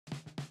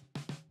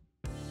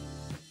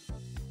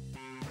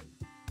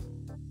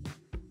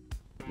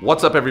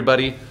What's up,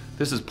 everybody?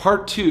 This is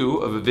part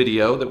 2 of a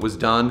video that was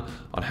done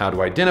on how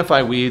to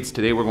identify weeds.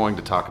 Today we're going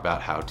to talk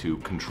about how to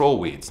control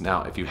weeds.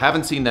 Now, if you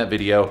haven't seen that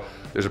video,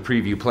 there's a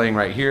preview playing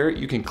right here.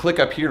 You can click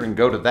up here and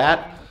go to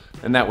that,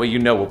 and that way you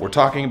know what we're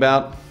talking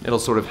about. It'll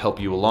sort of help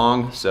you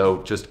along,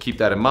 so just keep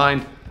that in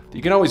mind.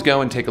 You can always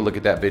go and take a look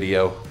at that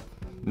video.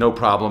 No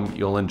problem,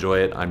 you'll enjoy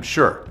it, I'm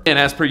sure. And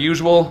as per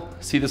usual,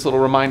 see this little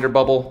reminder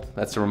bubble?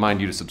 That's to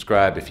remind you to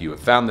subscribe if you have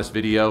found this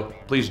video.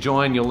 Please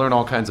join, you'll learn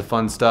all kinds of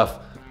fun stuff,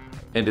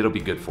 and it'll be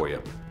good for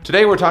you.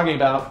 Today we're talking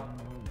about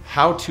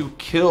how to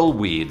kill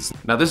weeds.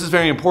 Now this is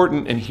very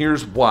important, and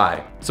here's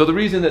why. So the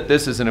reason that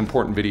this is an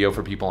important video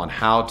for people on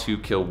how to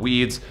kill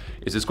weeds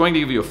is it's going to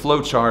give you a flow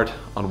chart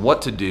on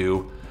what to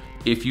do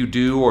if you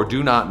do or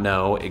do not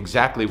know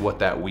exactly what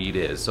that weed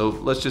is. So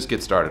let's just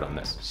get started on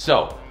this.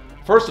 So,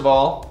 first of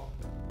all,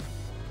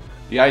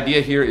 the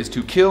idea here is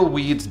to kill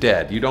weeds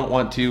dead. You don't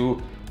want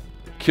to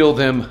kill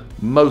them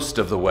most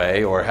of the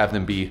way or have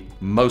them be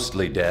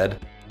mostly dead.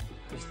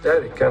 He's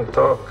dead, he can't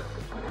talk.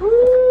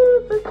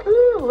 Ooh,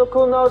 look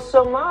who knows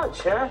so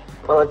much, huh?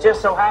 Well, it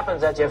just so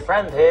happens that your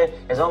friend here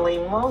is only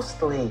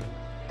mostly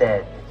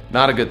dead.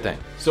 Not a good thing.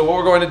 So what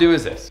we're going to do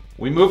is this.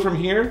 We move from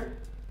here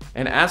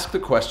and ask the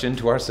question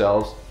to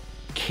ourselves,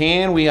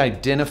 can we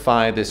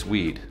identify this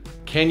weed?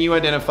 Can you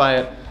identify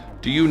it?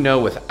 Do you know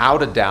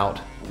without a doubt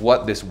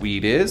what this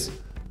weed is?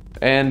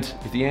 And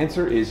if the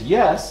answer is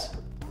yes,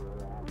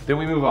 then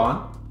we move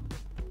on.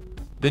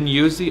 Then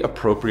use the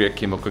appropriate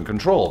chemical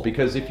control,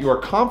 because if you are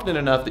confident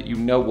enough that you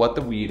know what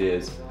the weed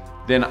is,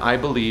 then I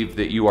believe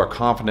that you are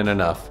confident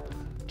enough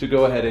to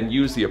go ahead and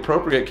use the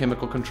appropriate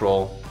chemical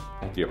control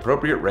at the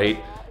appropriate rate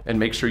and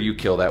make sure you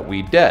kill that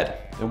weed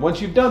dead. And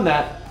once you've done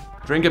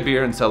that, drink a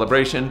beer in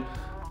celebration,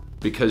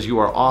 because you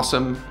are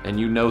awesome and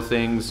you know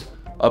things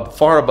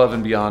far above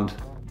and beyond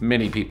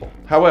many people.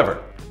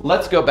 However,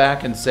 let's go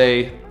back and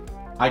say,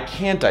 I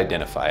can't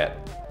identify it.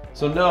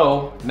 So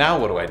no, now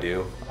what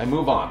do? I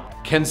move on.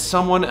 Can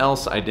someone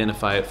else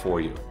identify it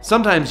for you?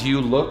 Sometimes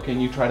you look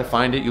and you try to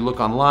find it, you look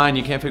online,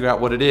 you can't figure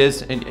out what it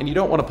is, and you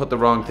don't want to put the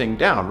wrong thing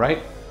down, right?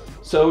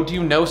 So do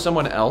you know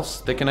someone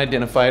else that can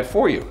identify it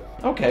for you?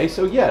 Okay,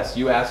 so yes,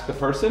 you ask the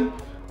person,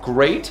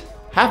 great,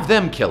 have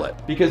them kill it.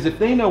 Because if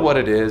they know what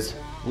it is,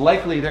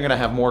 likely they're gonna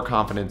have more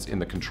confidence in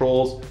the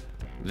controls.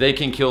 They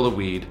can kill the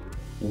weed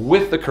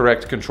with the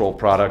correct control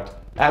product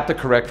at the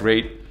correct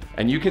rate,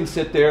 and you can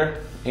sit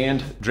there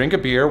and drink a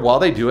beer while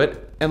they do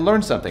it and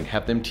learn something,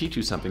 have them teach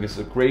you something. This is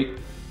a great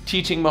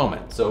teaching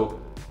moment. So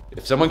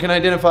if someone can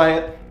identify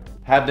it,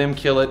 have them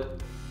kill it,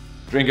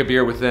 drink a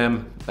beer with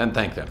them, and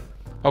thank them.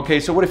 Okay,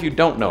 so what if you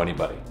don't know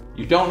anybody?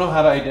 You don't know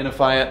how to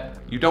identify it,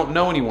 you don't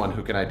know anyone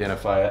who can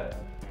identify it.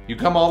 You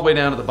come all the way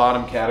down to the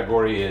bottom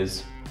category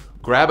is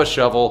grab a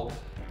shovel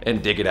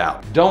and dig it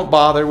out. Don't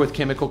bother with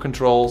chemical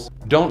controls.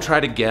 Don't try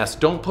to guess.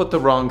 Don't put the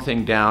wrong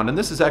thing down. And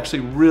this is actually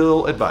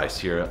real advice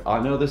here. I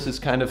know this is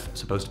kind of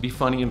supposed to be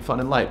funny and fun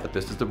and light, but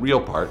this is the real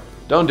part.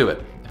 Don't do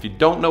it. If you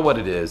don't know what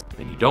it is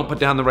and you don't put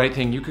down the right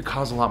thing, you could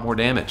cause a lot more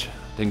damage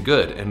than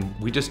good. And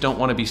we just don't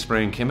want to be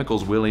spraying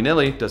chemicals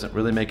willy-nilly. Doesn't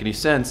really make any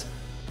sense.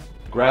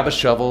 Grab a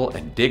shovel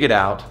and dig it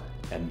out,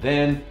 and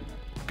then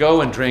go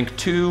and drink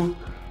 2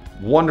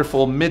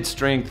 wonderful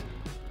mid-strength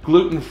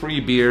gluten-free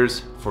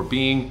beers for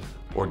being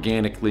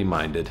organically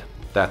minded.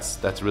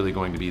 That's really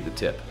going to be the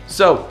tip.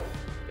 So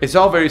it's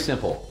all very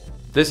simple.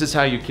 This is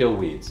how you kill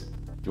weeds.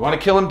 If you want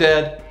to kill them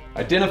dead,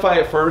 identify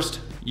it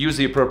first, use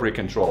the appropriate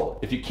control.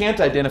 If you can't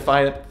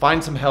identify it,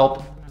 find some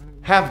help,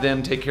 have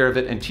them take care of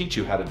it and teach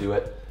you how to do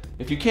it.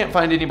 If you can't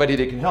find anybody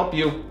that can help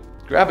you,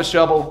 grab a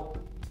shovel,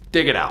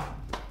 dig it out.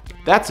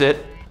 That's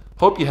it.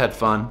 Hope you had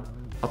fun.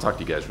 I'll talk to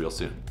you guys real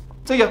soon.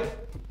 See ya.